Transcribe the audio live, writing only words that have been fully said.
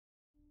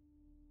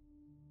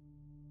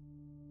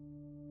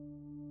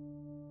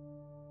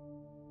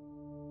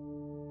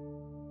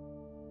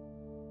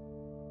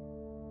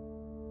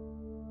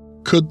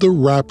Could the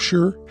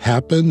rapture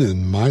happen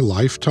in my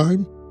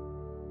lifetime?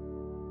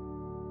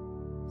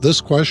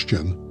 This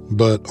question,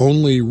 but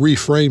only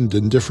reframed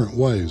in different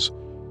ways,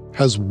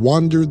 has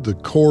wandered the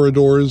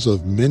corridors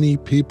of many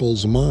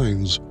people's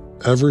minds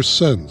ever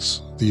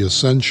since the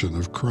ascension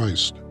of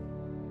Christ.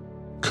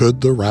 Could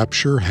the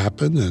rapture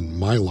happen in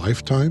my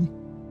lifetime?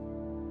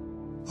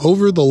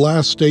 Over the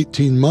last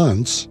 18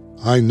 months,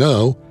 I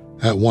know,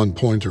 at one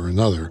point or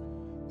another,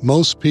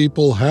 most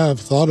people have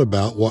thought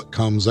about what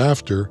comes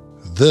after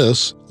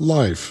this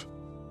life.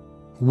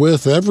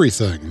 With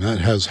everything that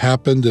has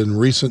happened in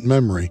recent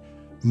memory,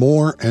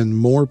 more and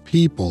more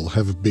people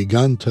have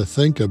begun to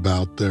think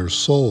about their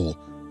soul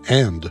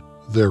and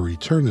their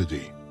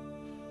eternity.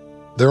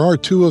 There are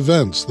two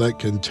events that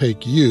can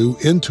take you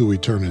into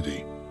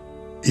eternity,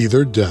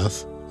 either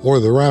death or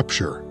the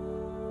rapture.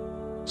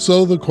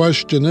 So the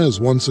question is,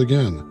 once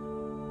again,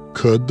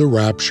 could the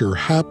rapture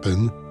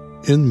happen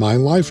in my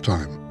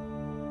lifetime?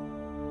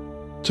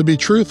 To be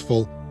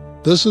truthful,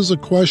 this is a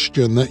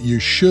question that you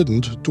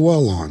shouldn't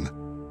dwell on,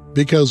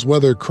 because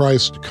whether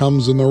Christ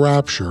comes in the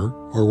rapture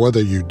or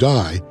whether you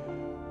die,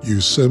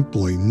 you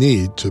simply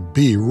need to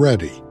be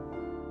ready.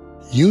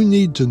 You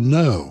need to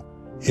know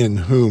in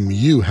whom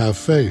you have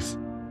faith.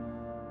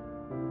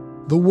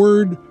 The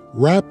word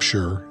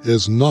rapture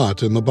is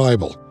not in the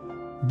Bible,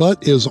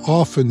 but is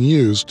often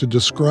used to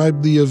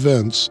describe the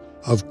events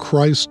of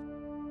Christ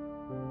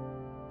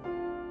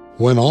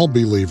when all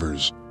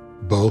believers,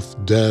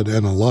 both dead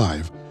and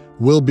alive,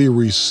 will be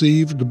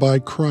received by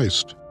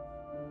Christ.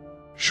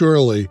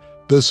 Surely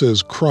this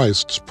is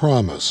Christ's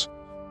promise.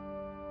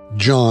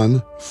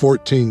 John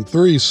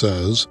 14:3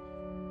 says,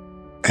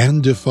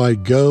 "And if I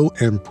go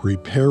and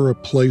prepare a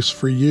place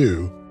for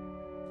you,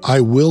 I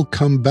will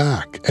come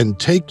back and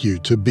take you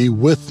to be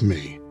with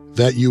me,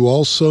 that you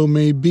also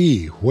may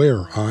be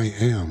where I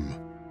am."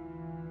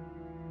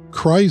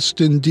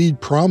 Christ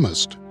indeed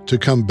promised to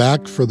come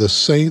back for the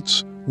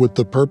saints with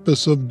the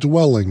purpose of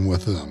dwelling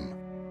with them.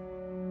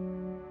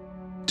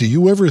 Do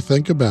you ever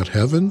think about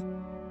heaven?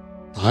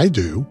 I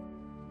do.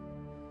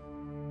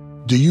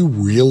 Do you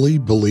really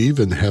believe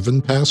in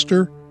heaven,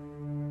 Pastor?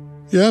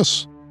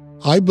 Yes,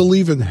 I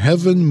believe in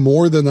heaven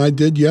more than I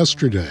did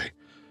yesterday,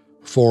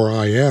 for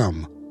I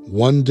am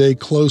one day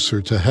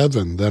closer to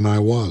heaven than I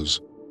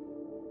was.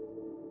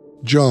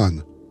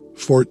 John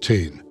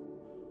 14.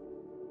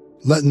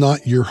 Let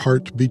not your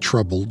heart be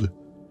troubled.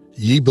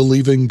 Ye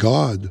believe in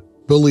God,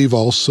 believe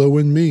also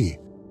in me.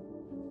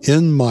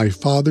 In my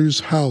Father's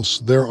house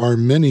there are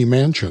many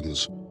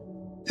mansions.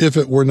 If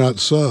it were not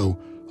so,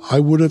 I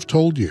would have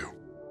told you.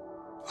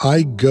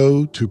 I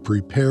go to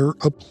prepare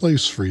a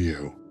place for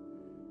you.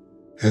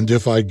 And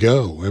if I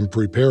go and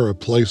prepare a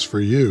place for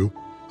you,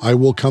 I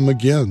will come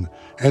again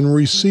and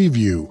receive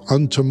you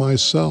unto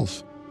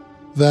myself,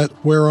 that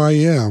where I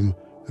am,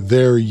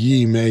 there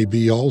ye may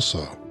be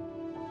also.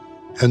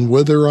 And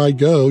whither I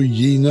go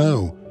ye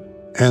know,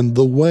 and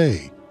the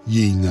way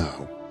ye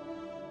know.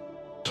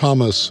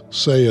 Thomas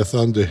saith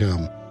unto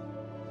him,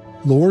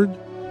 Lord,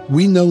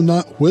 we know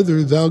not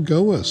whither thou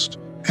goest,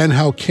 and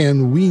how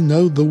can we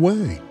know the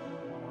way?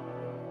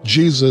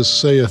 Jesus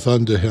saith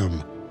unto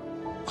him,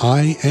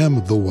 I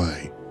am the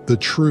way, the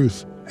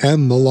truth,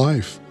 and the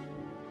life.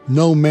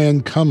 No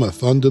man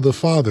cometh unto the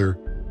Father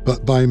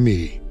but by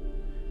me.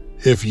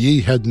 If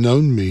ye had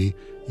known me,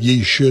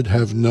 ye should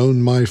have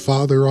known my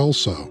Father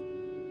also.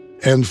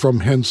 And from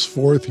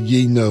henceforth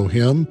ye know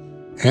him,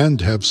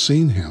 and have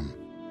seen him.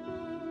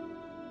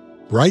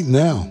 Right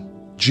now,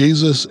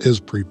 Jesus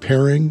is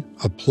preparing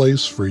a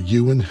place for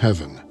you in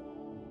heaven.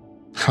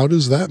 How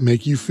does that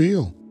make you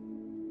feel?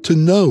 To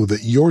know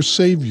that your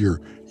Savior,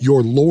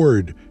 your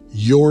Lord,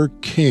 your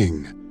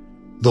King,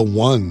 the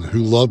one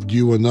who loved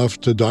you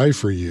enough to die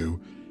for you,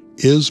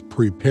 is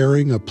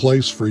preparing a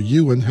place for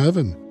you in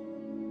heaven.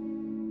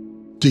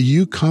 Do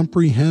you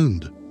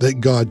comprehend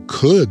that God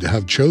could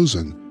have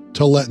chosen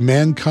to let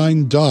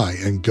mankind die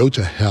and go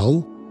to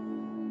hell?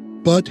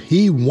 But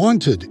he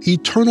wanted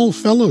eternal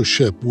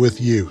fellowship with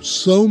you,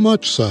 so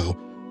much so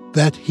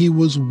that he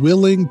was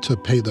willing to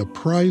pay the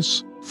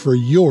price for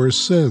your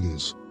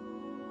sins.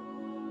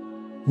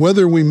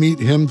 Whether we meet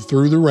him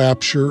through the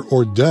rapture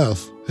or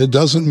death, it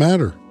doesn't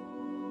matter.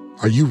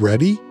 Are you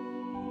ready?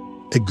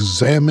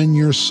 Examine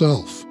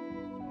yourself.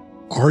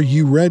 Are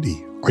you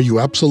ready? Are you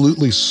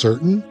absolutely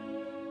certain?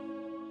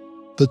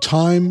 The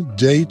time,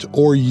 date,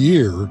 or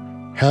year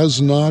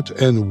has not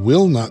and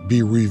will not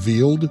be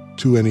revealed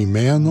to any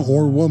man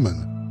or woman.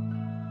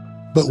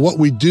 But what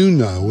we do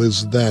know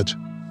is that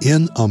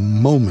in a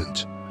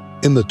moment,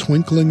 in the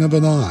twinkling of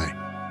an eye,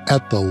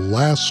 at the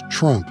last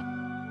trump,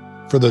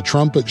 for the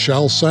trumpet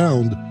shall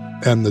sound,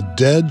 and the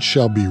dead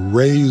shall be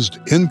raised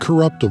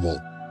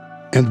incorruptible,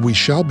 and we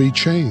shall be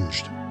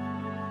changed.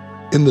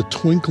 In the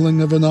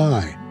twinkling of an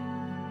eye,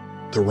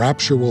 the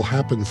rapture will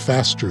happen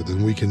faster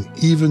than we can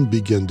even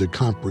begin to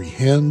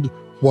comprehend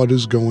what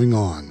is going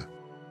on.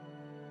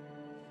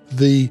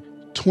 The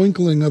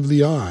twinkling of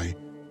the eye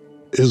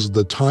is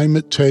the time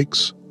it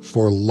takes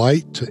for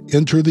light to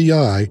enter the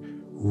eye,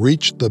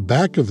 reach the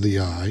back of the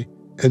eye,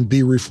 and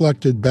be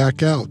reflected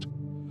back out.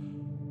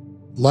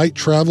 Light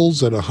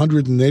travels at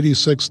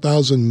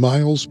 186,000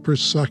 miles per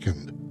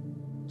second,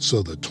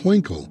 so the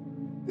twinkle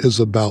is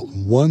about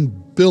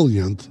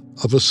 1/1000th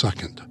of a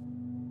second.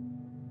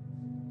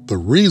 The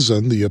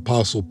reason the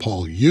Apostle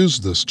Paul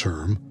used this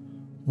term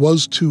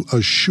was to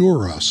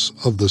assure us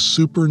of the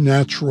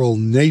supernatural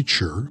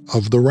nature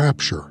of the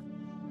rapture.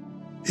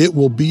 It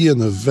will be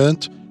an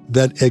event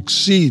that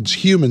exceeds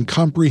human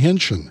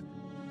comprehension.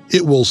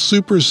 It will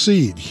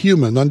supersede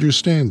human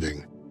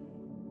understanding.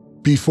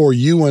 Before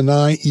you and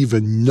I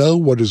even know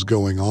what is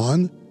going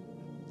on,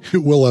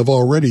 it will have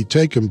already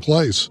taken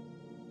place.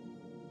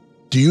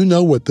 Do you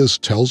know what this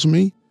tells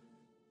me?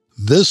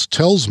 This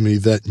tells me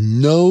that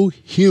no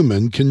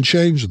human can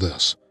change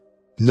this.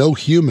 No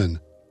human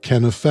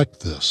can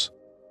affect this.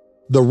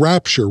 The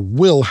rapture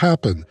will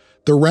happen.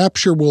 The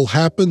rapture will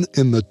happen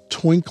in the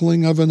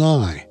twinkling of an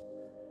eye.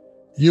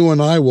 You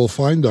and I will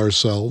find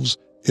ourselves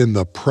in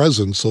the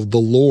presence of the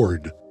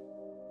Lord.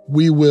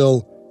 We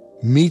will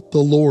meet the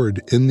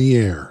Lord in the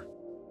air.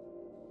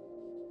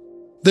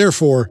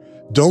 Therefore,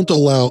 don't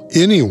allow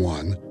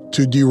anyone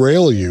to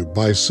derail you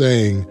by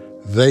saying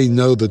they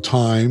know the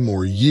time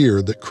or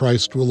year that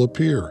Christ will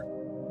appear.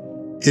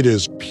 It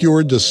is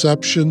pure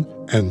deception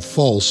and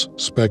false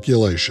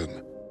speculation.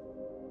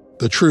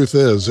 The truth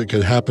is, it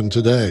could happen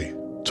today,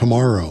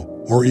 tomorrow,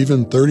 or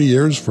even 30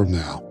 years from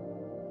now.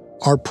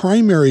 Our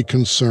primary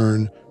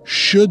concern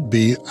should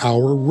be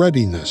our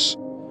readiness,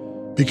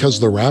 because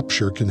the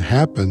rapture can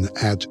happen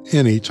at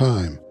any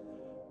time.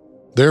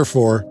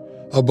 Therefore,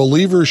 a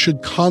believer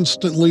should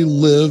constantly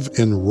live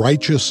in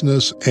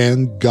righteousness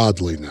and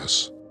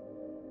godliness.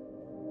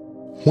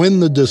 When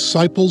the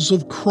disciples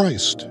of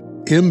Christ,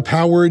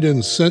 empowered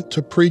and sent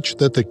to preach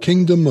that the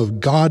kingdom of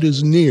God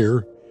is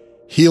near,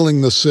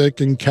 healing the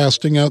sick and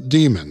casting out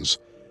demons,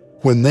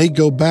 when they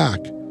go back,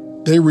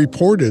 they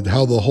reported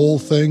how the whole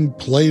thing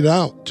played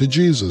out to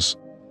Jesus.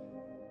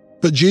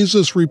 But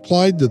Jesus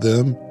replied to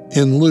them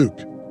in Luke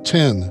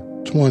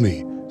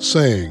 10:20,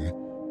 saying,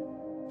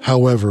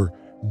 "However,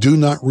 do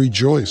not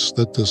rejoice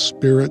that the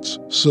spirits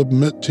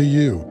submit to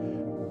you,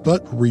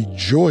 but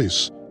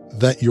rejoice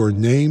that your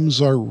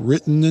names are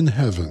written in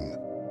heaven."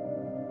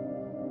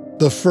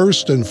 The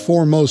first and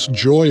foremost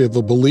joy of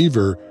a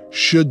believer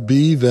should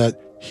be that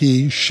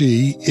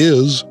she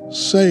is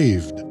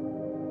saved.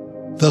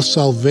 The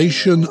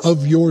salvation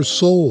of your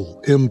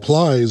soul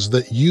implies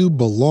that you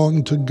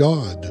belong to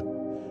God,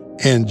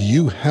 and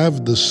you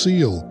have the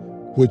seal,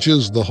 which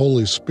is the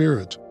Holy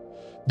Spirit,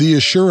 the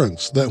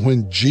assurance that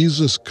when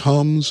Jesus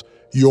comes,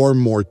 your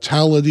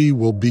mortality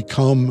will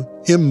become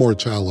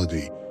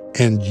immortality,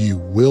 and you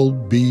will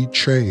be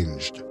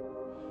changed.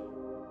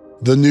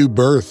 The new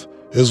birth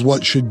is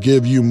what should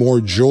give you more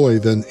joy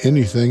than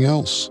anything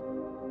else.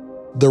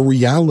 The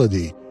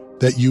reality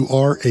that you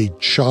are a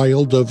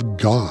child of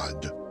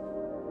God.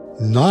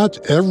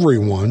 Not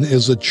everyone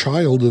is a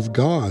child of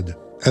God,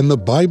 and the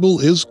Bible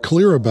is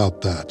clear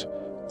about that.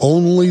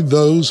 Only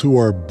those who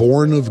are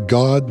born of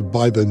God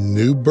by the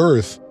new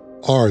birth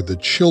are the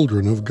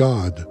children of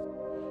God.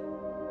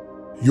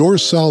 Your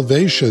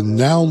salvation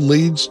now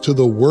leads to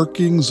the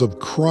workings of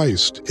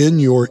Christ in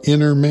your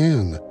inner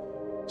man,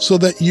 so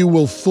that you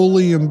will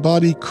fully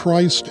embody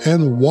Christ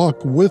and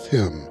walk with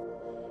Him.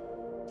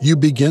 You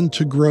begin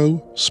to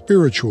grow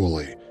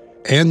spiritually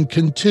and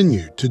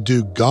continue to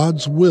do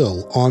God's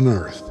will on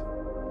earth.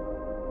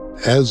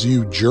 As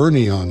you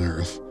journey on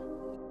earth,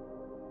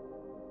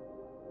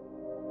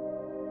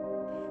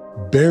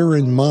 bear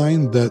in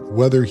mind that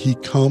whether He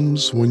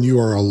comes when you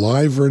are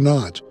alive or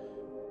not,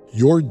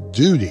 your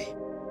duty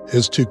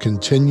is to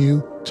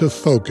continue to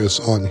focus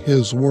on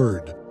His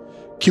Word,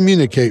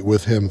 communicate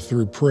with Him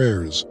through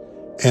prayers,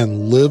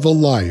 and live a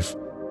life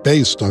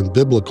based on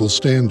biblical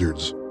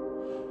standards.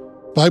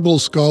 Bible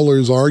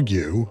scholars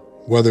argue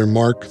whether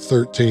Mark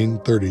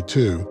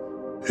 13:32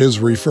 is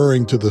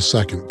referring to the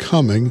second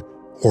coming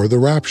or the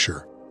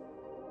rapture.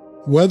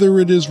 Whether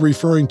it is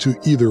referring to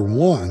either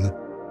one,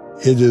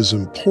 it is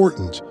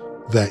important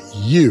that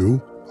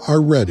you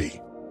are ready.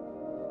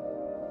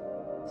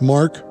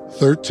 Mark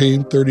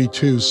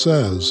 13:32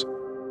 says,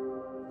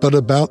 "But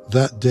about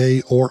that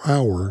day or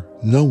hour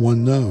no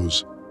one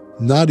knows,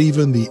 not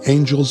even the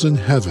angels in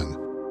heaven,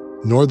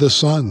 nor the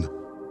Son,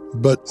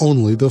 but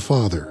only the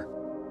Father."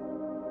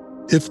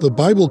 If the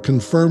Bible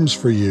confirms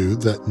for you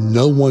that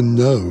no one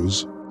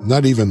knows,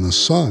 not even the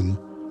Son,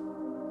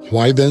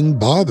 why then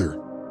bother?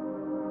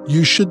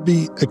 You should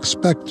be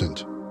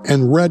expectant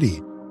and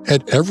ready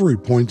at every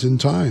point in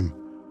time,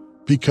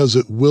 because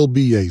it will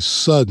be a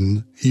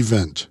sudden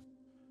event.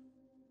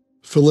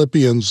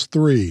 Philippians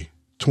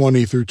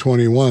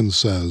 3:20-21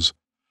 says,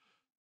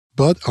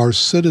 "But our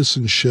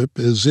citizenship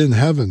is in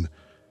heaven,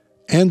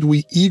 and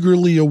we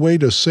eagerly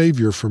await a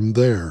Savior from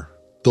there,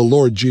 the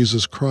Lord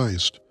Jesus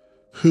Christ,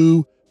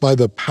 who, by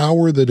the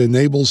power that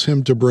enables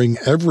Him to bring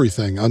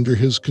everything under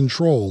His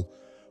control,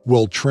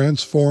 will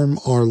transform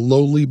our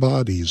lowly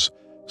bodies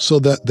so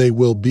that they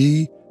will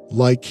be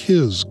like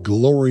His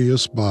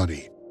glorious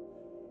body."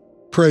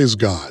 Praise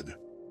God.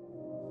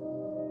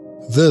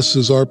 This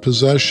is our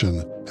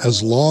possession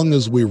as long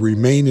as we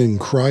remain in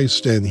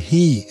Christ and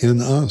He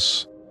in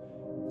us.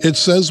 It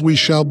says we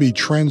shall be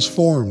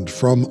transformed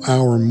from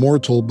our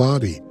mortal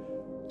body,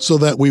 so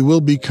that we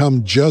will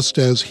become just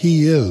as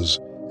He is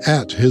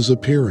at His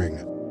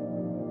appearing.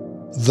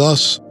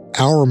 Thus,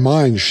 our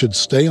mind should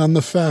stay on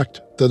the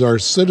fact that our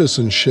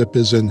citizenship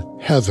is in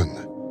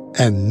heaven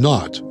and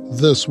not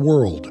this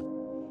world.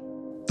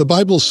 The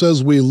Bible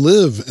says we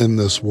live in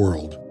this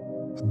world,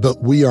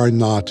 but we are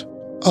not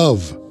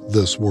of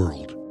this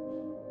world.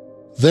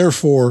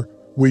 Therefore,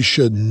 we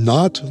should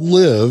not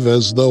live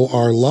as though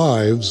our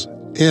lives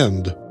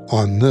end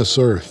on this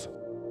earth.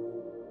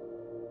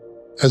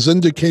 As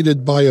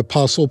indicated by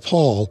Apostle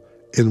Paul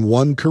in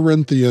 1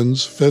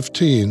 Corinthians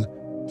 15,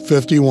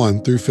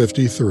 51 through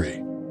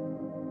 53.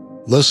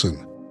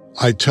 Listen,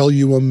 I tell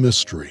you a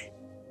mystery.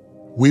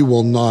 We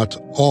will not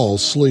all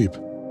sleep,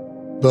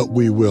 but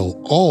we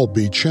will all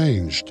be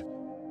changed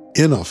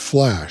in a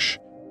flash,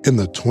 in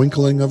the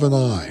twinkling of an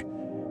eye,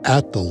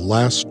 at the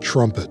last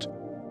trumpet.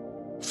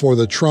 For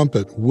the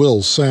trumpet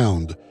will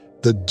sound,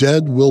 the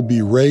dead will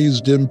be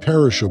raised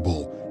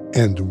imperishable,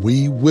 and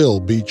we will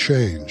be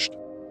changed.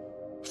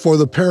 For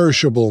the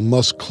perishable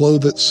must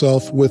clothe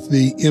itself with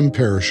the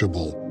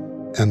imperishable,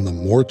 and the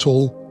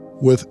mortal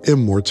with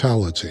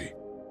immortality.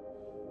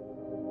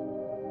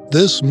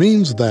 This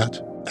means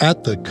that,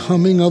 at the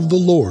coming of the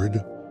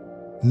Lord,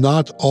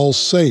 not all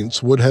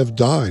saints would have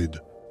died,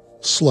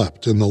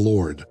 slept in the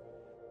Lord.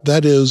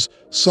 That is,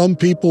 some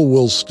people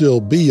will still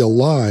be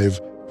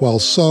alive, while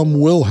some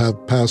will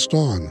have passed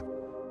on.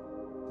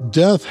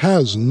 Death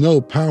has no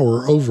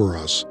power over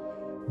us,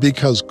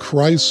 because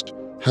Christ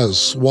has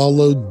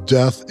swallowed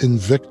death in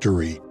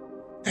victory,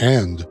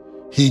 and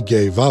He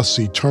gave us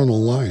eternal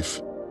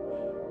life.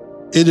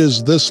 It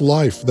is this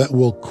life that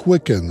will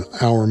quicken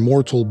our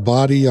mortal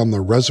body on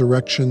the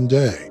resurrection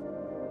day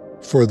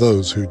for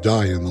those who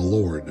die in the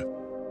Lord.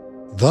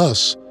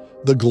 Thus,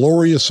 the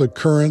glorious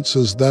occurrence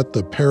is that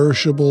the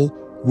perishable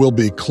will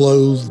be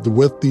clothed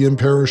with the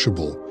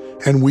imperishable,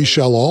 and we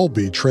shall all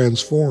be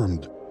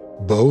transformed,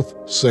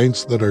 both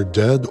saints that are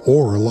dead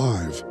or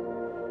alive.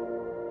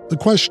 The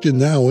question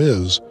now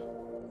is,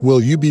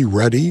 will you be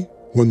ready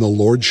when the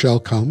Lord shall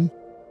come?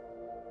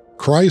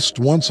 Christ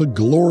wants a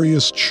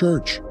glorious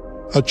church,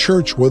 a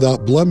church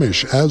without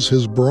blemish as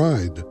His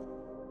bride.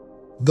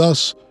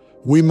 Thus,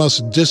 we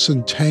must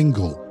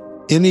disentangle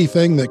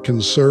anything that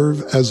can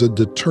serve as a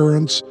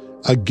deterrence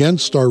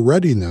against our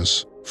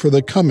readiness for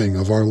the coming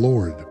of our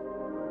Lord.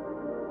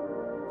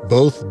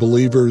 Both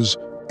believers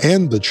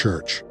and the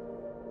church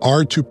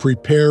are to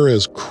prepare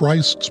as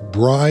Christ's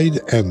bride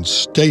and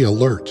stay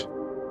alert.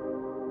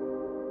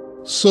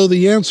 So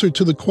the answer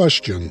to the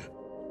question,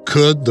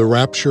 could the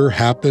rapture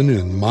happen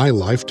in my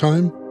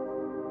lifetime?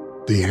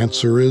 The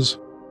answer is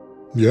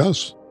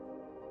yes.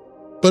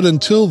 But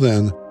until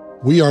then,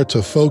 we are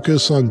to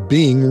focus on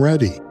being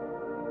ready,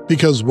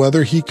 because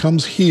whether He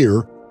comes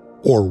here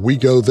or we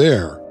go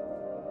there,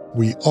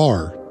 we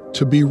are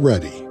to be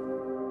ready.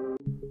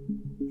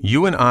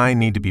 You and I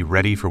need to be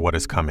ready for what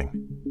is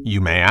coming.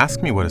 You may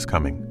ask me what is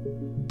coming.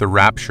 The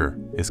rapture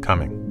is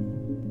coming.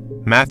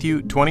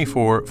 Matthew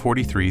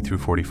 24:43 through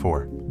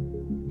 44.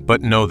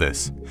 But know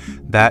this,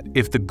 that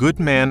if the good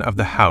man of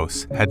the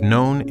house had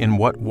known in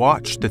what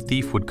watch the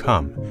thief would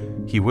come,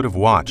 he would have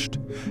watched,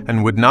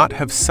 and would not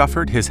have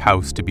suffered his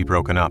house to be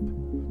broken up.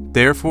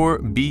 Therefore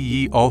be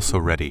ye also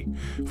ready,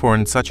 for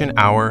in such an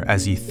hour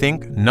as ye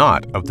think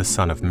not of the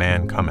Son of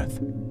Man cometh.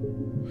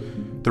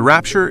 The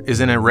rapture is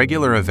an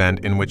irregular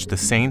event in which the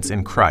saints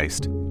in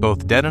Christ,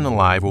 both dead and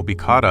alive, will be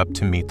caught up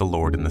to meet the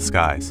Lord in the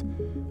skies.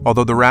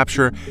 Although the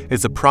rapture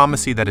is a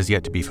prophecy that is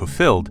yet to be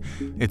fulfilled,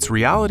 its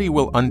reality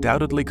will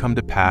undoubtedly come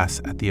to pass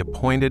at the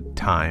appointed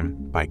time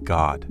by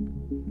God.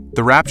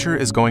 The rapture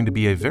is going to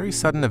be a very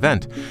sudden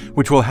event,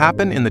 which will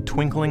happen in the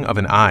twinkling of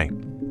an eye.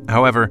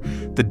 However,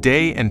 the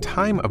day and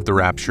time of the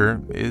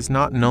rapture is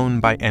not known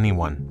by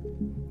anyone.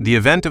 The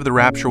event of the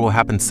rapture will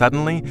happen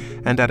suddenly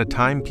and at a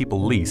time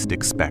people least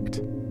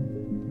expect.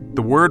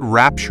 The word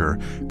rapture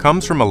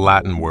comes from a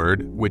Latin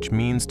word which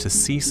means to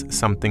seize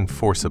something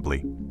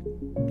forcibly.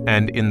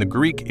 And in the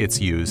Greek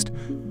it's used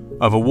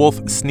of a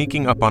wolf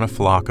sneaking up on a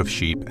flock of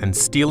sheep and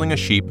stealing a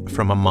sheep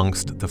from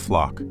amongst the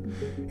flock.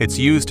 It's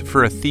used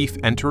for a thief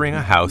entering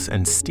a house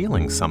and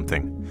stealing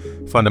something.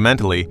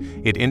 Fundamentally,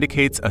 it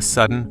indicates a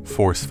sudden,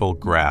 forceful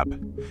grab.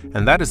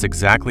 And that is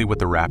exactly what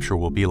the rapture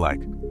will be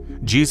like.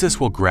 Jesus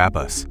will grab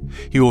us.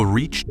 He will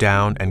reach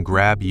down and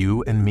grab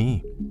you and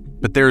me.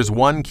 But there is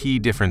one key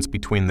difference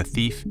between the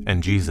thief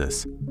and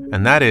Jesus,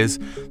 and that is,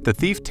 the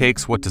thief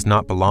takes what does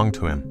not belong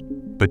to him,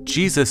 but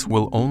Jesus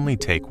will only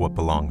take what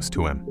belongs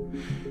to him.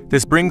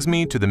 This brings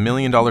me to the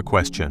million-dollar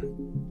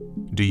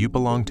question. Do you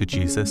belong to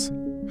Jesus?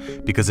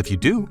 Because if you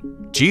do,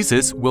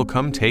 Jesus will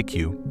come take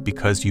you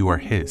because you are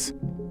His.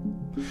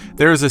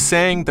 There is a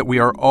saying that we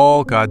are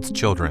all God's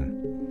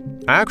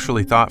children. I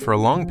actually thought for a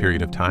long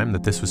period of time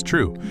that this was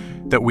true,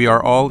 that we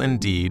are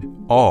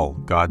all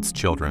God's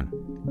children.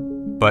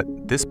 But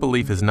this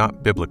belief is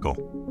not biblical.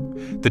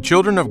 The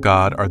children of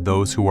God are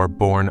those who are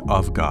born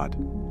of God.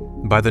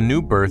 By the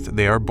new birth,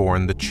 they are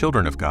born the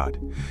children of God.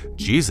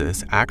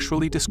 Jesus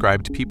actually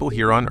described people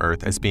here on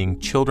earth as being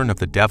children of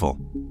the devil.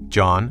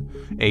 John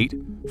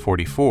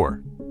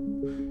 8:44.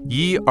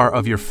 Ye are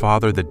of your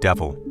father the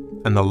devil,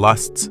 and the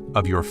lusts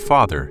of your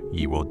father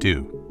ye will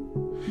do.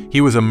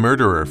 He was a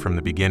murderer from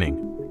the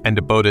beginning, and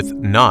abodeth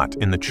not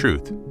in the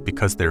truth,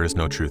 because there is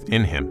no truth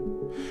in him.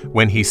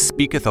 When he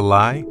speaketh a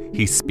lie,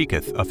 he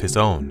speaketh of his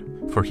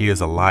own, for he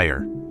is a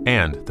liar,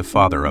 and the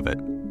father of it.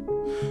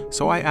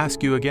 So I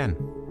ask you again,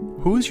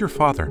 who is your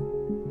father?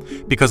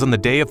 Because on the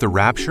day of the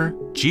rapture,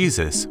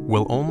 Jesus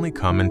will only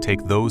come and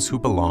take those who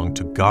belong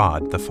to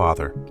God the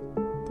Father.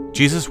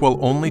 Jesus will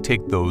only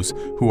take those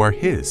who are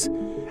his,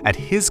 at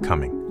his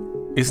coming.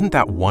 Isn't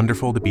that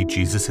wonderful to be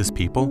Jesus'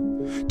 people?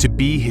 To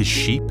be his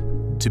sheep?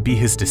 To be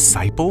his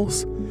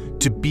disciples?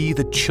 To be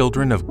the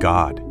children of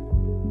God?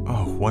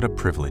 Oh, what a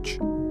privilege.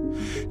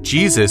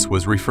 Jesus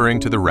was referring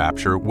to the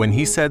rapture when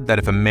he said that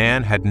if a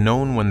man had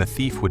known when the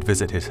thief would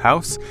visit his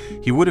house,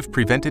 he would have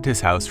prevented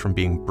his house from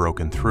being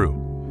broken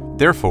through.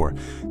 Therefore,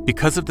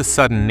 because of the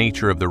sudden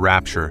nature of the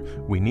rapture,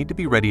 we need to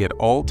be ready at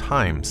all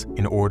times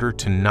in order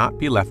to not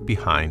be left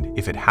behind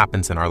if it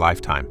happens in our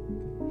lifetime.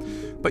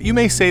 But you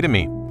may say to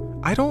me,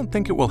 I don't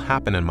think it will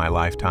happen in my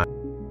lifetime.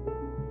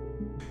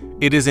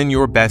 It is in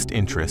your best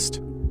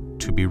interest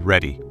to be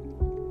ready.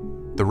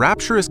 The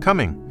rapture is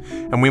coming,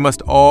 and we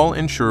must all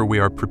ensure we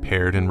are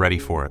prepared and ready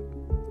for it.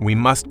 We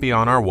must be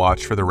on our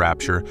watch for the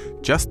rapture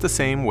just the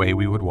same way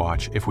we would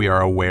watch if we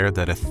are aware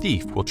that a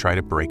thief will try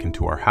to break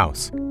into our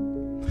house.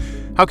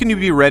 How can you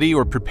be ready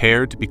or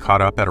prepared to be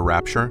caught up at a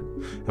rapture?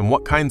 And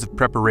what kinds of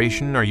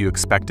preparation are you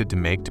expected to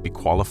make to be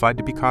qualified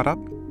to be caught up?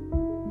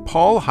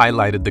 Paul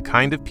highlighted the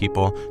kind of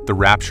people the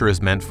rapture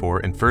is meant for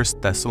in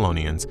 1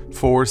 Thessalonians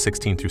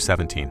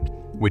 4:16-17,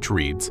 which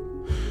reads,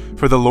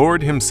 For the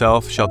Lord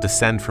himself shall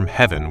descend from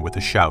heaven with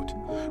a shout,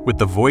 with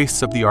the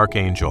voice of the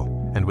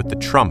archangel, and with the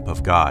trump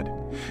of God.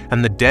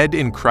 And the dead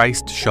in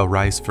Christ shall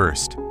rise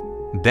first.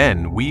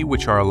 Then we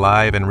which are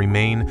alive and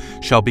remain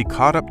shall be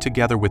caught up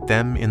together with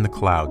them in the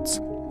clouds,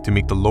 to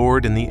meet the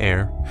Lord in the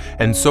air,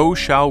 and so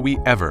shall we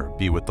ever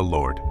be with the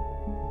Lord.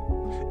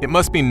 It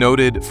must be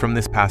noted from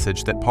this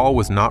passage that Paul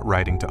was not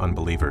writing to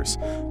unbelievers,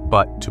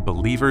 but to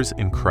believers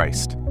in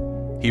Christ.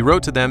 He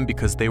wrote to them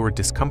because they were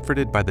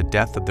discomforted by the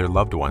death of their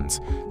loved ones,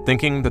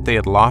 thinking that they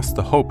had lost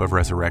the hope of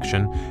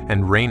resurrection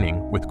and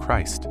reigning with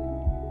Christ.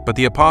 But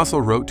the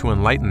apostle wrote to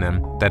enlighten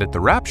them that at the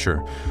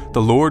rapture,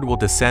 the Lord will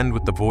descend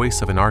with the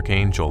voice of an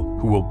archangel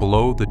who will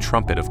blow the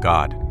trumpet of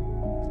God.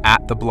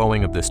 At the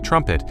blowing of this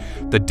trumpet,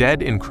 the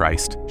dead in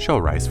Christ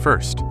shall rise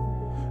first.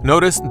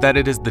 Notice that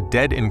it is the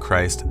dead in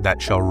Christ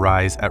that shall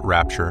rise at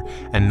rapture,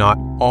 and not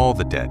all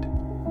the dead.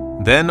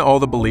 Then all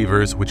the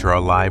believers which are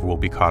alive will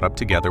be caught up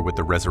together with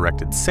the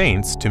resurrected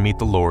saints to meet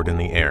the Lord in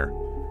the air.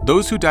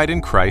 Those who died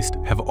in Christ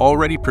have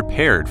already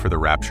prepared for the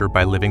rapture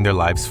by living their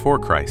lives for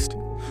Christ.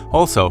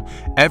 Also,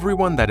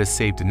 everyone that is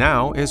saved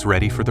now is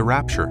ready for the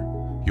rapture.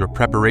 Your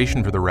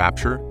preparation for the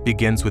rapture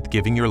begins with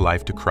giving your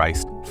life to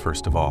Christ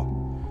first of all.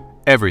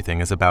 Everything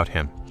is about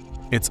him.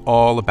 It's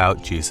all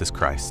about Jesus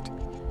Christ.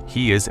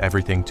 He is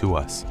everything to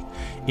us.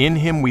 In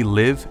him we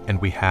live and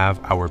we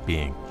have our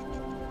being.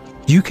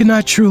 You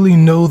cannot truly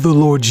know the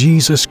Lord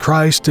Jesus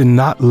Christ and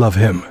not love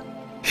him.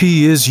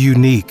 He is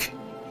unique.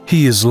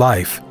 He is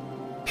life.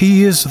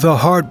 He is the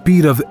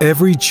heartbeat of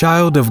every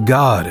child of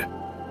God,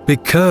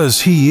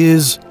 because he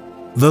is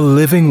the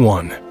living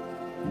one.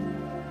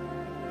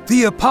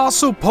 The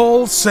Apostle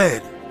Paul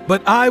said,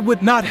 But I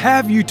would not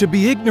have you to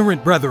be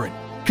ignorant, brethren,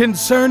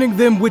 concerning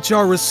them which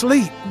are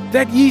asleep,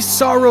 that ye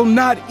sorrow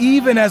not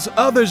even as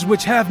others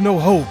which have no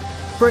hope.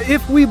 For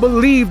if we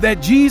believe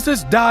that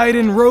Jesus died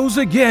and rose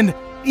again,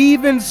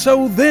 even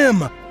so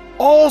them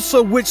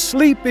also which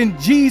sleep in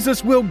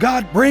Jesus will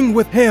God bring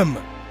with him.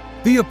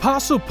 The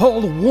Apostle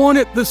Paul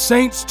wanted the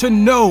saints to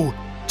know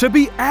to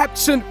be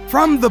absent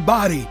from the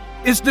body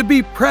is to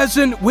be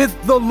present with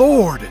the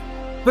Lord.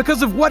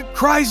 Because of what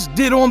Christ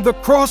did on the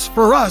cross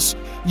for us,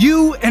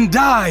 you and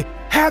I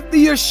have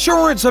the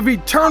assurance of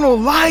eternal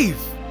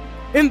life.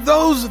 And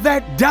those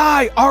that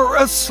die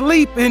are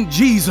asleep in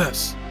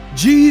Jesus.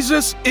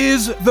 Jesus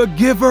is the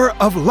giver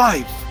of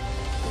life.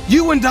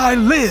 You and I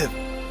live.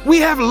 We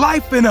have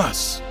life in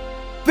us.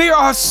 There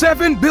are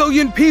 7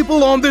 billion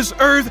people on this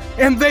earth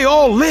and they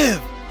all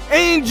live.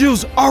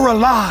 Angels are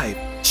alive.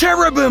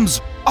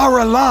 Cherubims are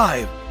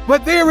alive.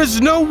 But there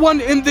is no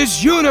one in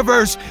this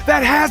universe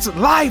that has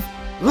life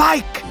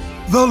like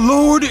the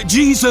Lord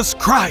Jesus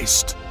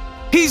Christ.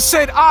 He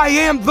said, I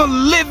am the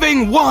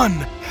living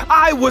one.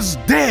 I was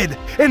dead,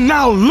 and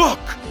now look,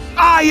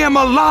 I am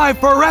alive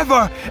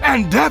forever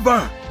and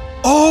ever.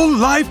 All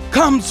life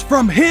comes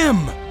from him.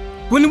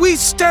 When we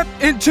step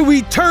into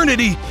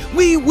eternity,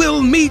 we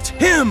will meet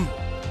him.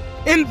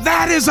 And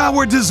that is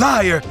our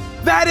desire.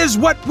 That is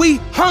what we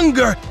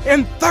hunger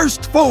and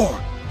thirst for.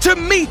 To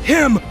meet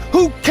him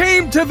who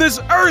came to this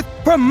earth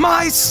for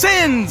my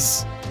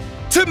sins.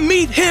 To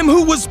meet him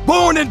who was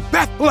born in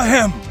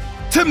Bethlehem.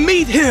 To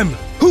meet him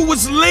who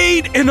was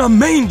laid in a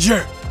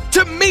manger.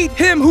 to meet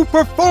him who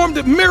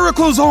performed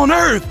miracles on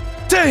earth,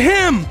 to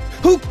him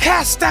who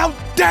cast out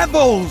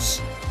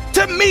devils,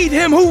 to meet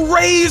him who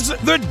raised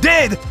the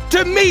dead,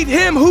 to meet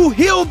him who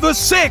healed the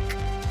sick,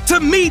 to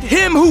meet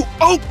him who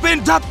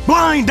opened up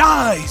blind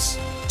eyes,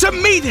 to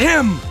meet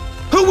him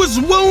who was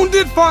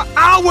wounded for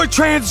our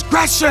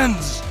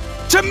transgressions,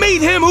 to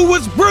meet him who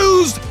was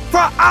bruised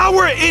for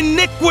our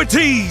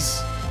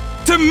iniquities,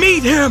 to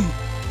meet him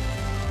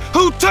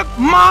who took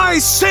my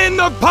sin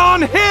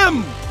upon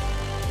him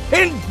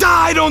and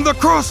died on the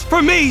cross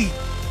for me.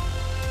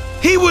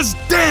 He was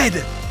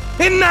dead,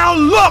 and now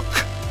look,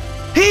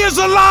 he is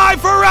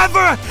alive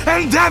forever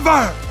and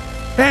ever,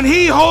 and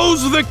he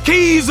holds the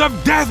keys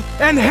of death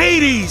and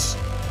Hades.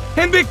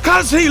 And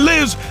because he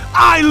lives,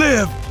 I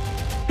live.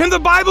 And the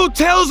Bible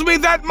tells me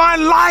that my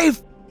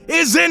life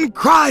is in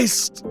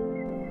Christ.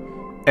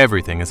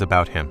 Everything is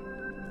about him.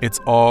 It's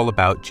all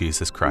about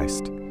Jesus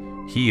Christ.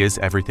 He is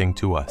everything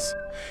to us.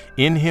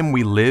 In him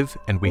we live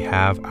and we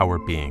have our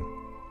being.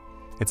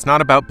 It's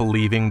not about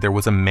believing there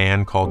was a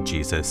man called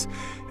Jesus.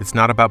 It's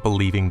not about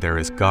believing there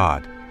is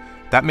God.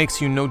 That makes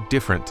you no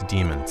different to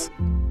demons.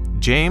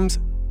 James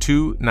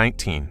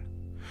 2:19.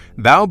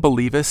 Thou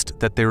believest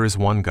that there is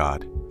one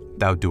God.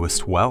 Thou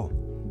doest well.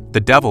 The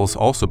devils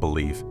also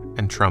believe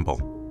and tremble.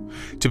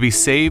 To be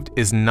saved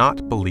is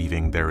not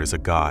believing there is a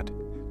God.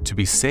 To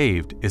be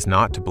saved is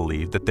not to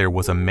believe that there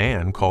was a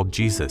man called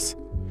Jesus.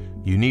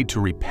 You need to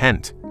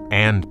repent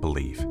and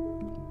believe.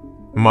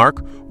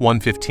 Mark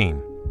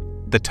 1:15.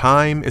 The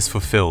time is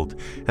fulfilled,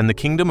 and the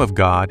kingdom of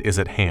God is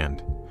at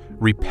hand.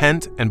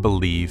 Repent and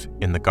believe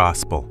in the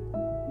gospel.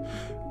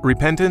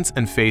 Repentance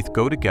and faith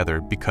go together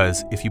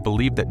because if you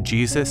believe that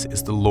Jesus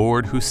is the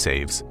Lord who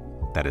saves,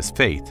 that is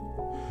faith.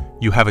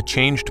 You have a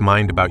changed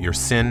mind about your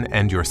sin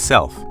and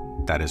yourself,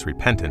 that is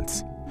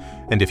repentance.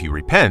 And if you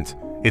repent,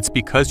 it's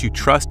because you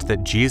trust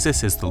that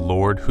Jesus is the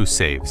Lord who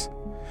saves.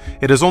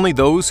 It is only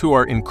those who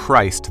are in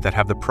Christ that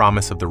have the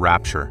promise of the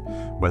rapture.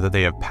 Whether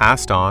they have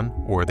passed on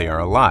or they are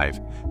alive,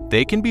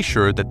 they can be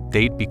sure that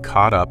they'd be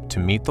caught up to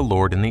meet the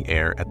Lord in the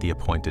air at the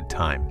appointed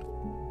time.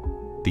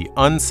 The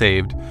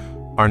unsaved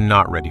are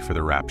not ready for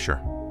the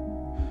rapture.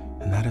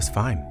 And that is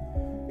fine.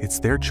 It's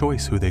their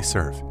choice who they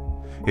serve.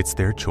 It's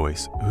their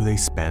choice who they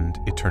spend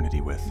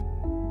eternity with.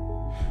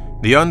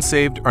 The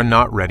unsaved are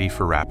not ready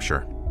for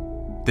rapture.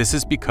 This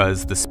is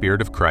because the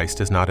Spirit of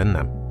Christ is not in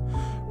them.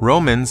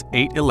 Romans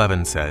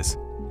 8:11 says,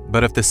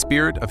 But if the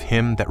Spirit of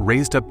him that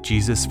raised up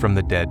Jesus from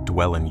the dead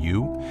dwell in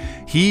you,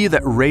 he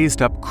that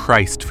raised up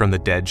Christ from the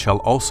dead shall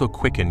also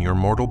quicken your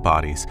mortal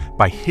bodies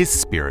by his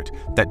Spirit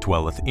that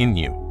dwelleth in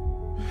you.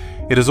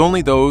 It is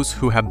only those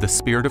who have the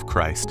Spirit of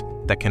Christ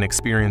that can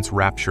experience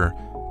rapture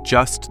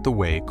just the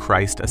way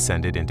Christ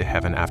ascended into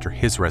heaven after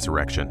his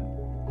resurrection.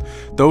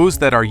 Those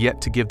that are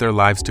yet to give their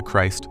lives to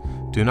Christ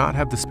do not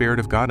have the Spirit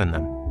of God in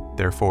them.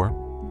 Therefore,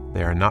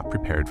 they are not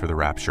prepared for the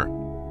rapture.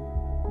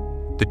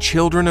 The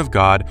children of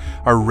God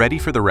are ready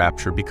for the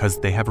rapture because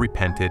they have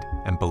repented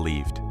and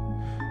believed.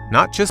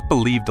 Not just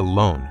believed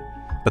alone,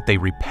 but they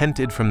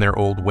repented from their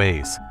old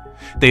ways.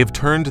 They have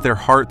turned their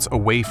hearts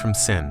away from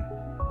sin.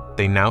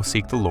 They now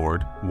seek the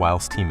Lord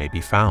whilst he may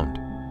be found.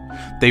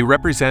 They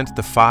represent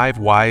the 5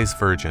 wise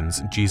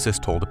virgins Jesus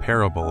told a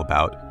parable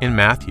about in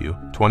Matthew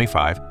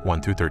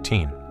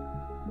 25:1-13.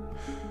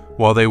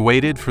 While they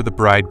waited for the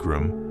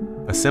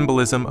bridegroom, a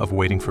symbolism of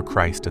waiting for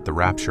Christ at the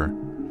rapture,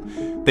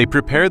 they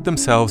prepared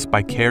themselves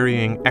by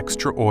carrying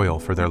extra oil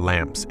for their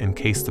lamps in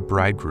case the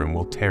bridegroom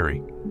will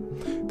tarry.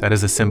 That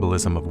is a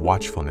symbolism of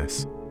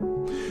watchfulness.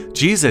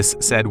 Jesus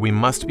said we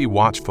must be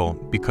watchful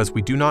because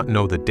we do not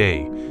know the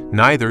day,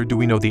 neither do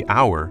we know the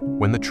hour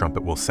when the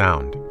trumpet will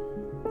sound.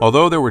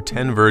 Although there were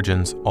 10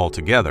 virgins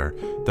altogether,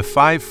 the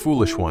 5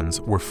 foolish ones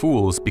were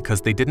fools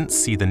because they didn't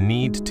see the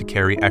need to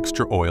carry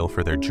extra oil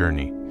for their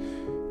journey.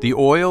 The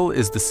oil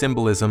is the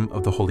symbolism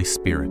of the Holy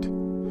Spirit.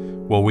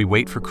 While we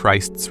wait for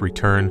Christ's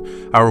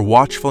return, our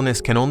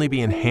watchfulness can only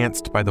be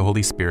enhanced by the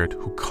Holy Spirit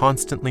who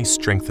constantly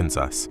strengthens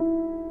us.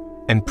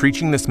 And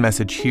preaching this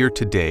message here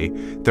today,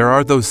 there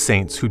are those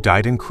saints who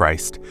died in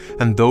Christ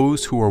and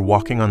those who are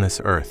walking on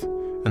this earth,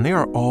 and they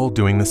are all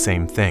doing the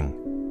same thing.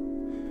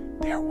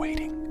 They are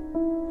waiting.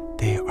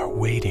 They are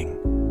waiting.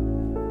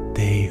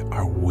 They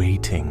are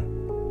waiting.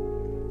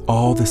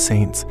 All the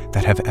saints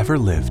that have ever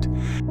lived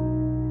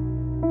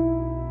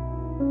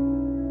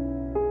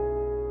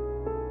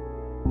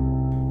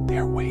they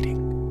are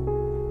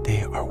waiting.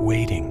 They are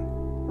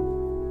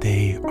waiting.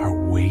 They are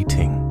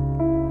waiting.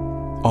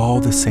 All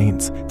the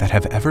saints that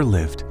have ever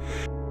lived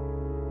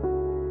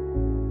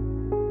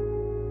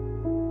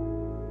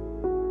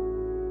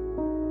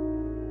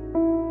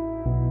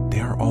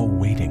they are all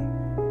waiting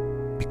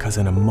because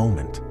in a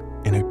moment,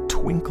 in a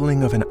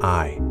twinkling of an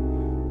eye,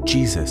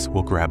 Jesus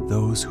will grab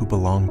those who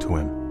belong to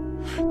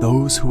him,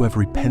 those who have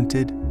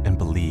repented and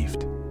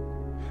believed.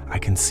 I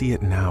can see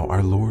it now,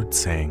 our Lord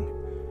saying,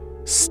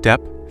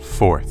 "Step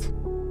forth."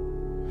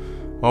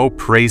 Oh,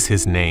 praise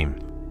his name.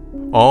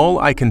 All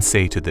I can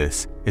say to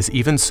this is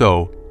even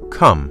so,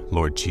 come,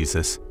 Lord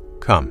Jesus,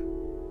 come.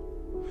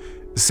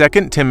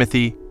 2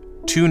 Timothy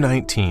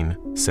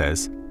 2:19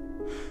 says,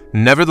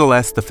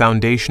 "Nevertheless the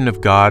foundation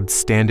of God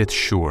standeth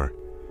sure,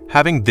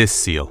 having this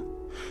seal,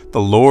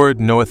 the Lord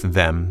knoweth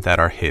them that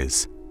are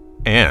his.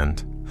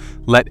 And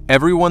let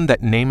everyone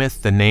that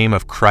nameth the name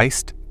of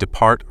Christ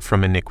depart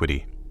from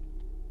iniquity."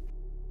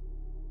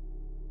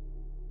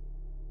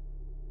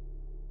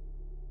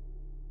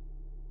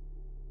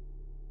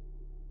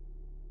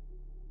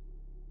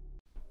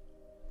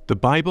 The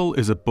Bible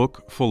is a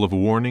book full of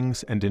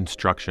warnings and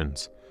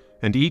instructions,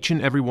 and each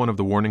and every one of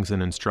the warnings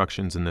and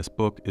instructions in this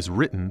book is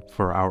written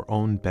for our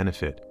own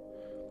benefit.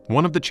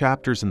 One of the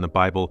chapters in the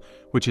Bible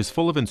which is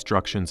full of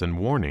instructions and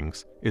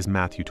warnings is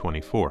Matthew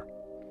 24.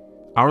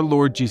 Our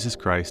Lord Jesus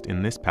Christ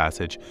in this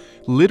passage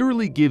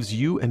literally gives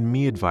you and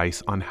me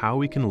advice on how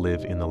we can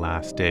live in the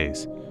last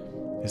days.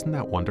 Isn't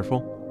that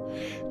wonderful?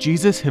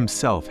 Jesus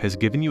himself has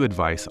given you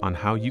advice on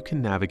how you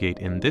can navigate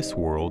in this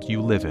world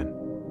you live in.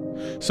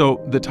 So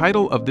the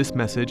title of this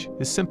message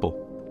is simple: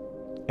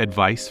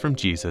 Advice from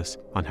Jesus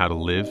on how to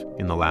live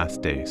in the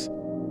last days.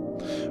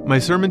 My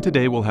sermon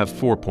today will have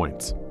 4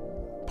 points.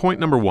 Point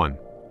number 1,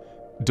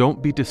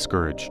 don't be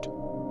discouraged.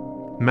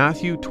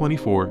 Matthew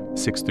 24,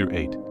 6 through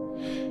 8.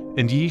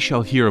 "And ye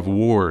shall hear of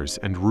wars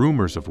and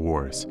rumors of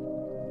wars.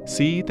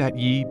 See that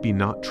ye be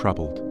not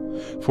troubled,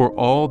 for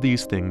all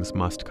these things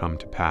must come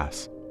to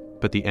pass,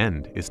 but the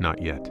end is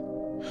not yet.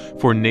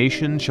 For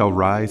nation shall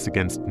rise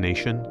against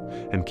nation,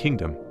 and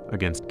kingdom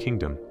against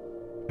kingdom.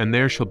 And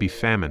there shall be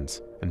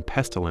famines, and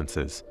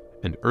pestilences,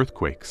 and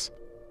earthquakes,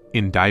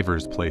 in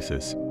divers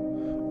places.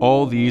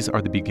 All these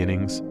are the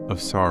beginnings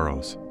of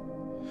sorrows."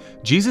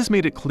 Jesus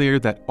made it clear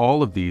that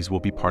all of these will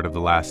be part of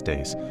the last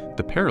days,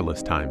 the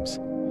perilous times.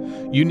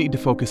 You need to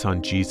focus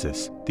on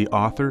Jesus, the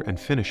author and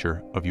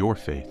finisher of your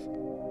faith.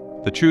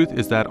 The truth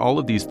is that all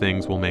of these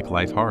things will make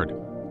life hard.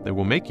 They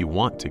will make you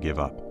want to give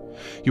up.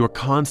 You are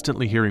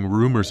constantly hearing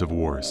rumors of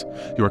wars.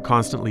 You are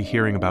constantly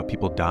hearing about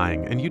people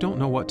dying, and you don't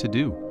know what to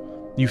do.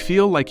 You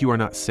feel like you are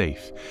not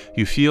safe.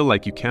 You feel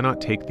like you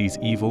cannot take these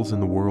evils in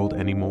the world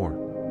anymore.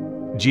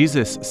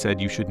 Jesus said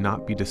you should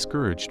not be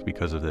discouraged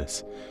because of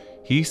this.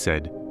 He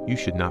said you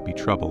should not be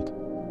troubled.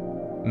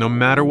 No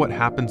matter what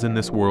happens in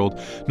this world,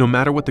 no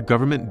matter what the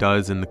government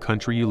does in the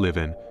country you live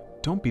in,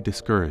 don't be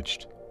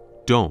discouraged.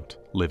 Don't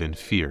live in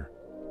fear.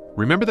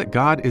 Remember that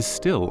God is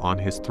still on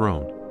his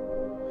throne.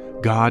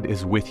 God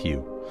is with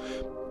you.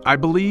 I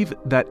believe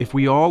that if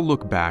we all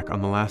look back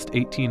on the last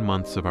 18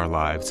 months of our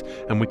lives,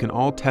 and we can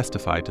all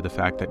testify to the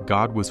fact that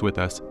God was with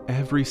us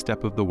every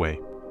step of the way.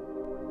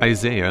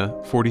 Isaiah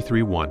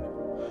 43:1.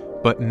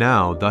 "But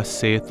now thus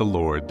saith the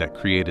Lord that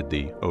created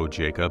thee, O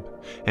Jacob,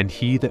 and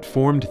he that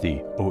formed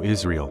thee, O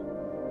Israel.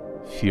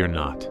 Fear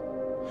not.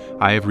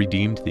 I have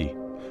redeemed thee.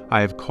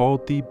 I have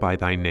called thee by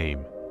thy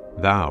name.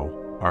 Thou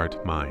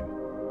art mine."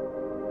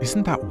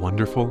 Isn't that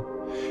wonderful?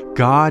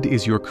 God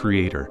is your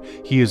creator.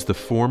 He is the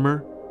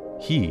former.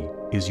 He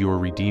is your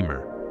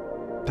redeemer.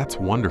 That's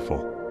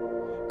wonderful.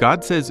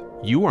 God says,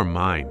 "You are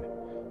mine."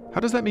 How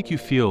does that make you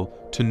feel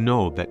to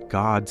know that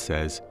God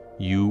says,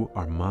 "You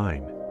are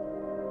mine"?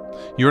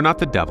 You are not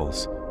the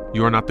devil's.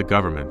 You are not the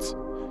government's.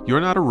 You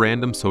are not a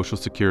random social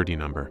security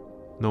number.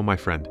 No, my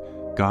friend,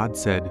 God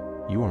said,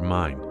 "You are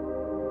mine."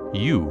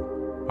 You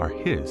are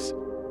his.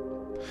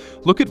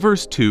 Look at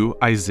verse 2,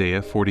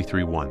 Isaiah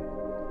 43:1.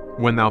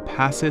 "When thou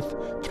passeth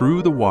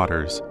through the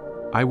waters,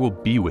 I will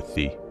be with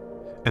thee,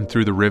 and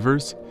through the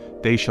rivers,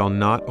 they shall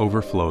not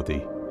overflow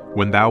thee.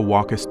 When thou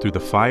walkest through the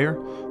fire,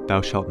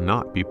 thou shalt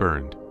not be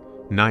burned,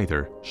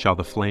 neither shall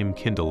the flame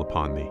kindle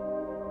upon thee."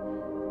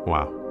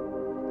 Wow.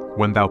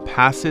 When thou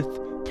passeth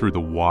through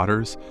the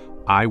waters,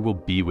 I will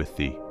be with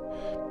thee.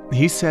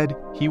 He said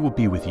he will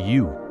be with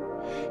you.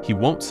 He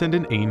won't send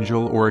an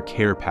angel or a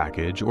care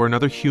package or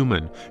another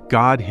human.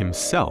 God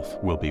himself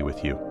will be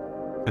with you.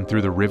 And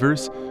through the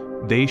rivers,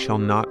 they shall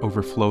not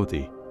overflow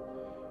thee.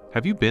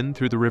 Have you been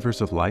through the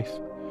rivers of life?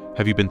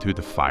 Have you been through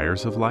the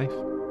fires of life?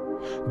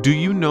 Do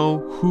you know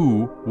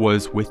who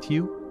was with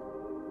you?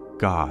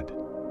 God.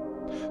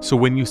 So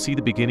when you see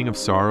the beginning of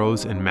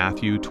sorrows in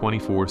Matthew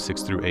 24,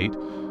 6 through 8,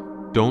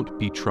 don't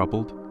be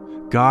troubled.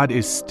 God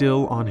is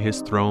still on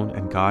his throne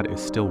and God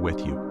is still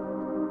with you.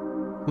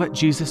 Let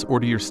Jesus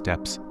order your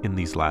steps in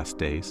these last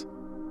days.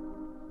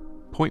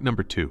 Point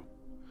number 2,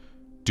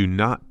 do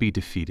not be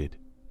defeated.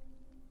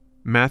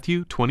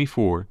 Matthew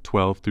 24,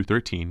 12 through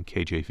 13,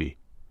 KJV.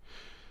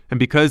 "And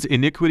because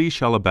iniquity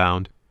shall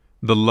abound,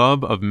 the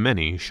love of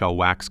many shall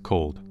wax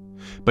cold.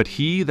 But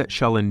he that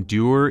shall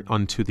endure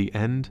unto the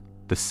end,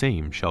 the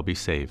same shall be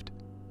saved."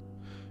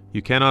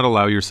 You cannot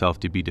allow yourself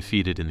to be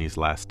defeated in these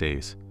last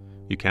days.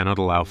 You cannot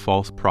allow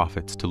false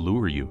prophets to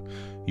lure you.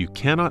 You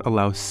cannot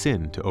allow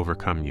sin to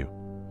overcome you.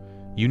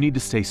 You need to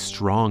stay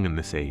strong in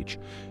this age.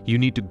 You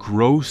need to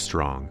grow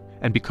strong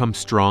and become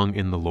strong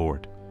in the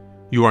Lord.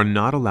 You are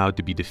not allowed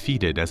to be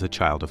defeated as a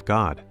child of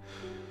God.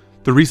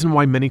 The reason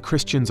why many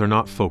Christians are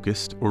not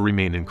focused or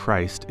remain in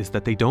Christ is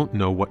that they don't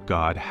know what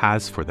God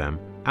has for them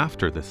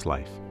after this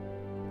life.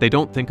 They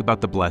don't think about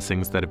the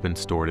blessings that have been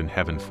stored in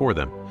heaven for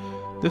them.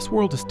 This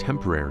world is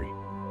temporary.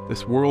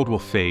 This world will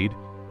fade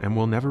and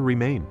will never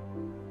remain.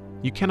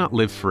 You cannot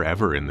live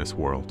forever in this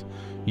world.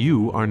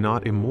 You are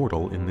not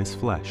immortal in this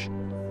flesh.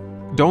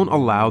 Don't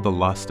allow the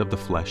lust of the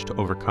flesh to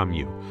overcome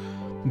you.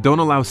 Don't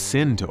allow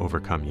sin to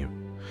overcome you.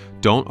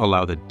 Don't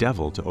allow the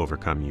devil to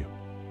overcome you.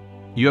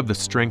 You have the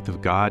strength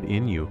of God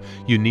in you.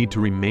 You need to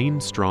remain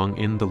strong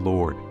in the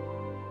Lord.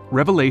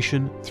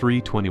 Revelation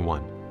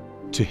 3:21.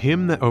 To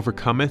him that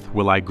overcometh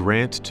will I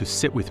grant to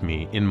sit with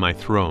me in my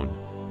throne,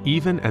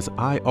 even as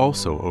I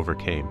also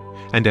overcame,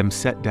 and am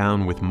set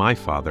down with my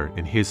Father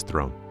in his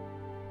throne.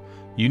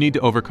 You need to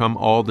overcome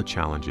all the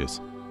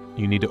challenges.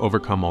 You need to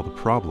overcome all the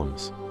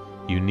problems.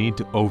 You need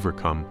to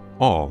overcome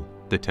all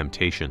the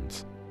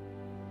temptations.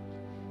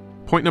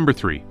 Point number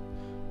 3.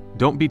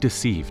 Don't be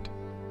deceived.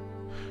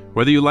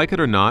 Whether you like it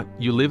or not,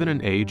 you live in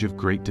an age of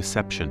great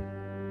deception.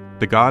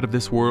 The God of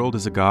this world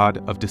is a God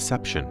of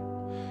deception.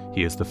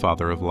 He is the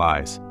father of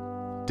lies.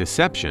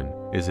 Deception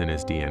is in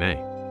his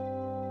DNA.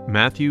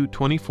 Matthew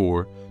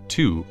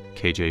 24:2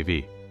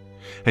 KJV.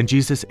 And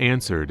Jesus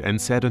answered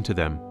and said unto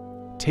them,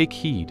 Take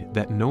heed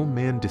that no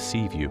man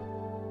deceive you.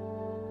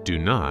 Do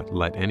not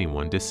let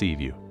anyone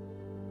deceive you.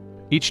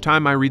 Each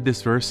time I read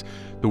this verse,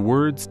 the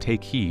words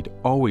take heed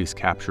always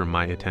capture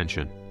my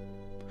attention.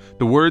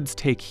 The words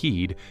take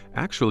heed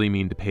actually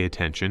mean to pay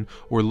attention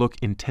or look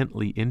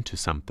intently into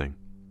something.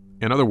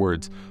 In other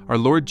words, our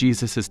Lord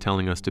Jesus is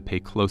telling us to pay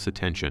close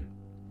attention.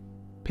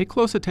 Pay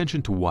close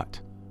attention to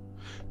what?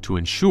 To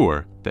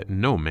ensure that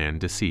no man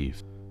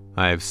deceive.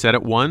 I have said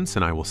it once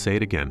and I will say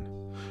it again.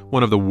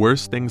 One of the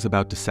worst things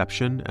about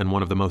deception and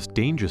one of the most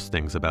dangerous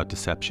things about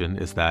deception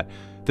is that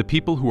the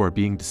people who are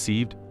being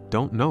deceived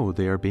don't know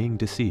they are being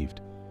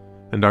deceived.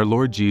 And our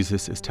Lord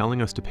Jesus is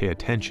telling us to pay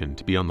attention,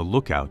 to be on the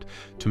lookout,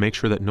 to make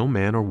sure that no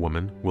man or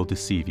woman will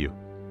deceive you.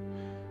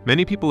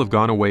 Many people have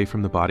gone away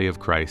from the body of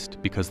Christ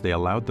because they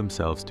allowed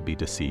themselves to be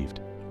deceived.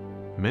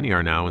 Many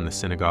are now in the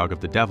synagogue of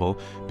the devil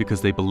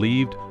because they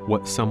believed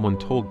what someone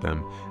told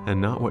them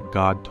and not what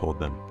God told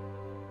them.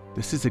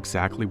 This is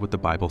exactly what the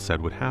Bible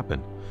said would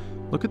happen.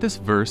 Look at this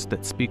verse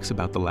that speaks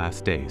about the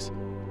last days.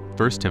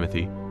 1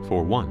 Timothy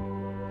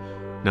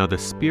 4:1. Now the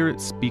Spirit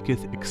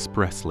speaketh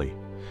expressly,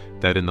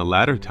 that in the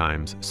latter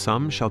times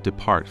some shall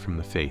depart from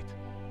the faith,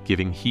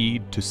 giving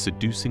heed to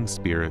seducing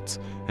spirits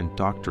and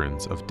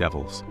doctrines of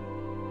devils.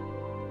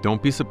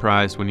 Don't be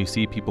surprised when you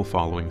see people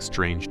following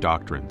strange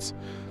doctrines.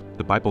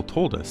 The Bible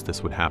told us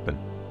this would happen.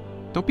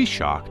 Don't be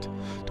shocked.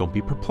 Don't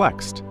be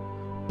perplexed.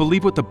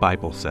 Believe what the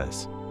Bible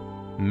says.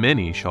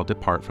 Many shall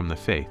depart from the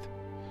faith.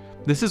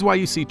 This is why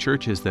you see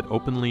churches that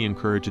openly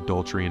encourage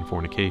adultery and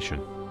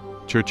fornication,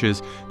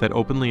 churches that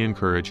openly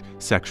encourage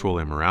sexual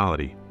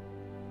immorality,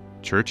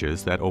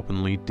 churches that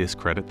openly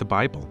discredit the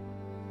Bible.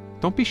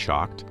 Don't be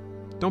shocked.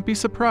 Don't be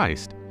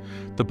surprised.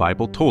 The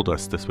Bible told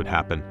us this would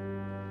happen.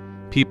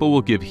 People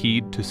will give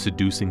heed to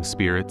seducing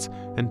spirits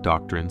and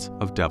doctrines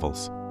of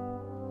devils.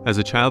 As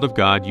a child of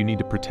God, you need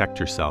to protect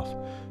yourself,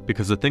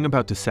 because the thing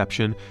about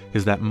deception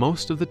is that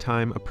most of the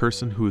time a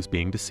person who is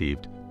being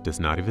deceived does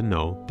not even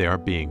know they are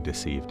being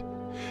deceived.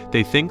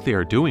 They think they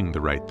are doing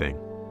the right thing.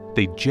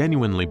 They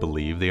genuinely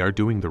believe they are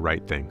doing the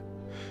right thing.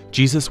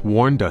 Jesus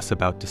warned us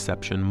about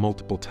deception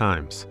multiple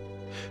times.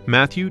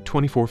 Matthew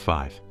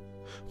 24:5.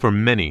 For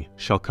many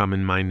shall come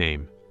in my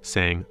name,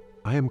 saying,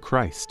 I am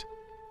Christ,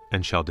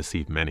 and shall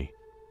deceive many.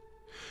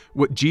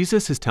 What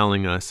Jesus is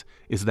telling us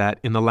is that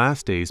in the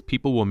last days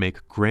people will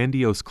make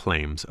grandiose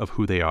claims of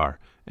who they are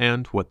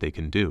and what they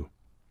can do.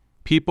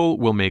 People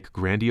will make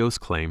grandiose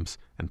claims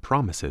and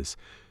promises.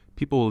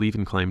 People will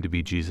even claim to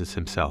be Jesus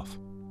himself.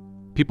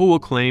 People will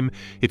claim,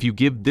 if you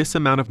give this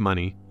amount of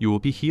money, you will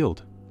be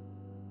healed.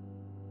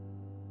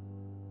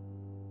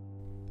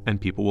 And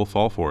people will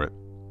fall for it.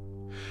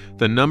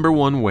 The number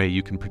one way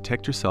you can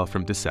protect yourself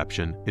from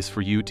deception is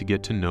for you to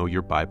get to know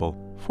your Bible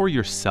for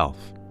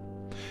yourself.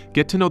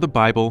 Get to know the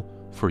Bible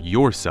for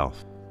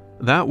yourself.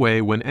 That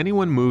way, when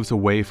anyone moves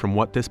away from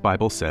what this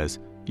Bible says,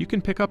 you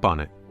can pick up on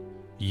it.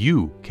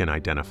 You can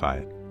identify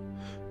it.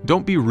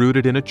 Don't be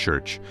rooted in a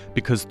church,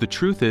 because the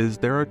truth is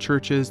there are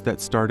churches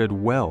that started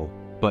well,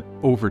 but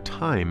over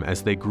time,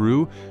 as they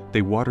grew,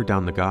 they watered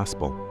down the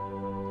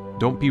gospel.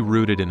 Don't be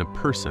rooted in a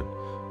person,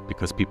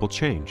 because people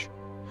change.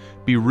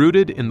 Be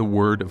rooted in the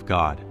Word of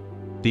God,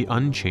 the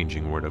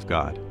unchanging Word of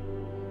God.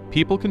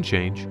 People can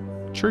change,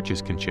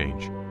 churches can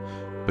change,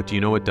 but do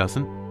you know what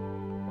doesn't?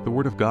 The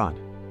Word of God.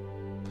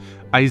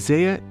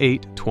 Isaiah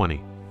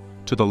 8:20.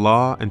 To the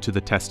law and to the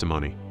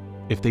testimony.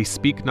 If they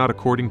speak not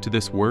according to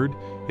this word,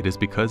 it is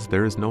because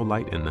there is no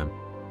light in them.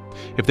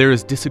 If there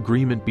is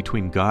disagreement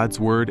between God's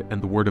word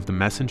and the word of the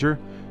messenger,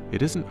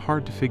 it isn't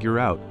hard to figure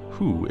out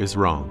who is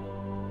wrong.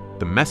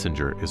 The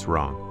messenger is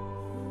wrong.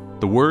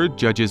 The word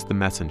judges the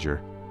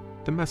messenger.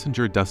 The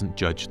messenger doesn't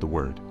judge the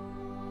word.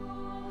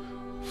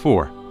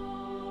 4.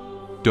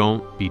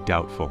 Don't be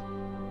doubtful.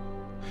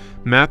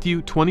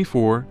 Matthew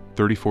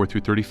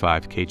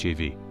 24:34-35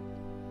 KJV.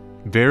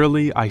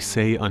 Verily I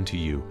say unto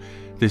you,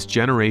 this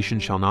generation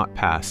shall not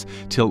pass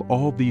till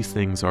all these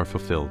things are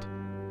fulfilled.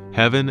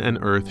 Heaven and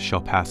earth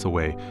shall pass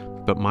away,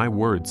 but my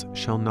words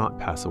shall not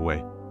pass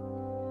away.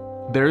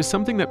 There is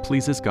something that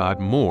pleases God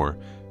more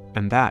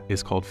and that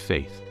is called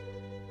faith.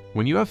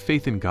 When you have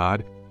faith in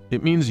God,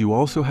 it means you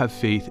also have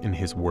faith in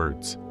His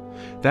words.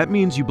 That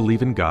means you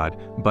believe in God,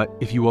 but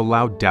if you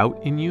allow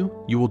doubt in you,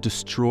 you will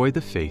destroy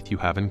the faith you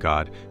have in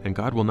God, and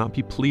God will not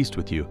be pleased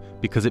with you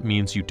because it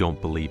means you don't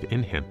believe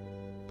in Him.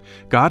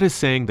 God is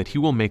saying that He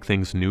will make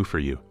things new for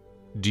you.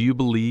 Do you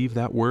believe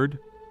that word,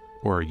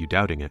 or are you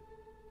doubting it?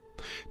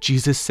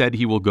 Jesus said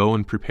He will go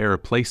and prepare a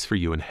place for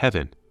you in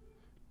heaven.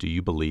 Do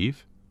you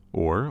believe,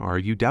 or are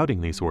you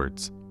doubting these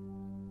words?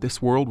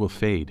 This world will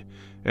fade.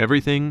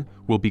 Everything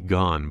will be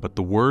gone, but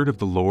the word of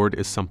the Lord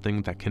is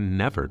something that can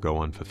never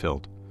go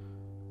unfulfilled.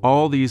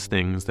 All these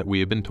things that we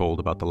have been told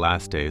about the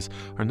last days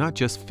are not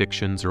just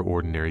fictions or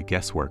ordinary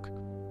guesswork.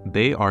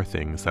 They are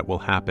things that will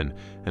happen,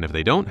 and if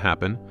they don't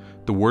happen,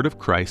 the word of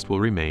Christ will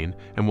remain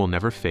and will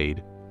never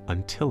fade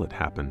until it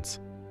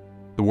happens.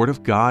 The word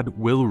of God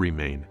will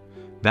remain.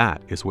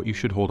 That is what you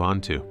should hold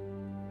on to.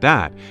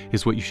 That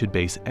is what you should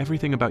base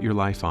everything about your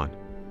life on.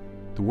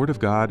 The word of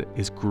God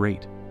is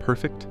great,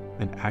 perfect,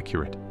 and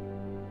accurate.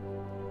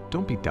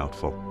 Don't be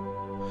doubtful.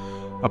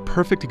 A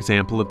perfect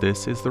example of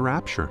this is the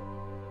rapture.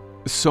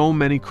 So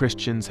many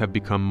Christians have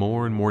become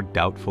more and more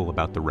doubtful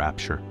about the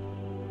rapture.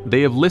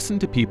 They have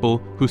listened to people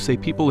who say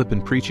people have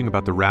been preaching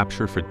about the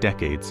rapture for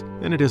decades,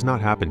 and it has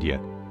not happened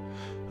yet.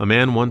 A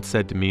man once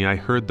said to me, "I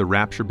heard the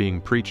rapture being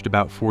preached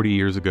about 40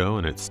 years ago,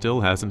 and it still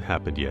hasn't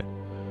happened yet."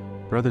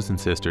 Brothers and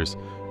sisters,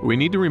 we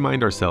need to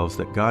remind ourselves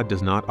that God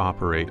does not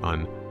operate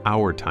on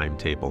our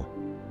timetable.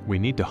 We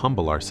need to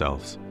humble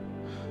ourselves.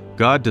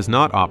 God does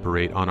not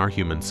operate on our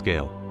human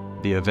scale.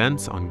 The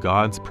events on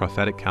God's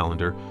prophetic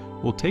calendar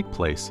will take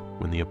place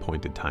when the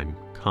appointed time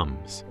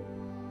comes.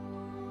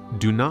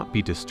 Do not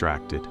be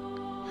distracted.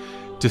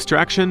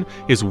 Distraction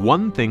is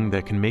one thing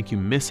that can make you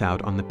miss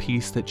out on the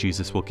peace that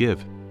Jesus will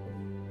give.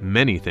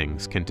 Many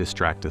things can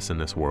distract us in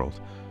this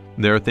world.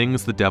 There are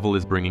things the devil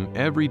is bringing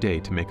every day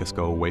to make us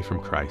go away from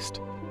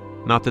Christ.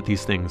 Not that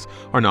these things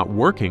are not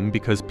working,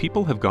 because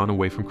people have gone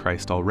away from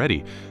Christ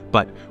already,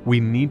 but we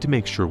need to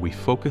make sure we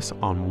focus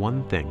on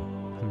one thing,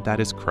 and that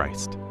is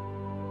Christ.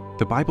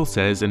 The Bible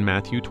says in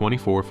Matthew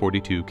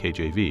 24:42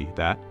 KJV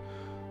that,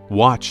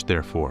 "Watch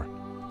therefore,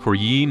 for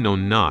ye know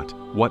not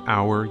what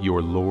hour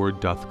your Lord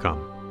doth come."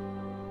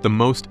 The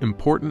most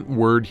important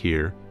word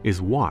here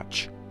is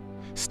watch.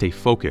 Stay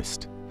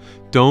focused.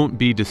 Don't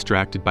be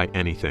distracted by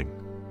anything.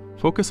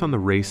 Focus on the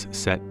race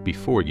set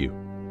before you.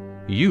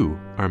 You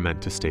are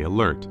meant to stay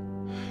alert.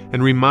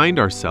 And remind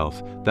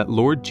ourselves that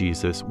Lord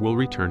Jesus will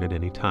return at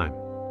any time.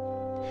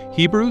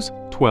 Hebrews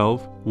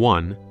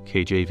 12:1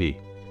 KJV.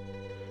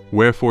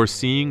 "Wherefore,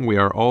 seeing we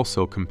are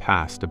also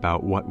compassed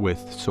about what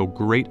with so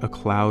great a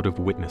cloud of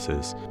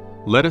witnesses,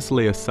 let us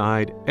lay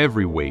aside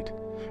every weight,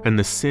 and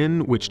the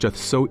sin which doth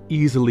so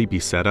easily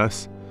beset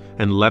us,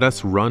 and let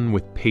us run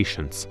with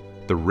patience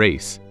the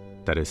race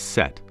that is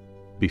set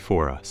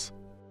before us."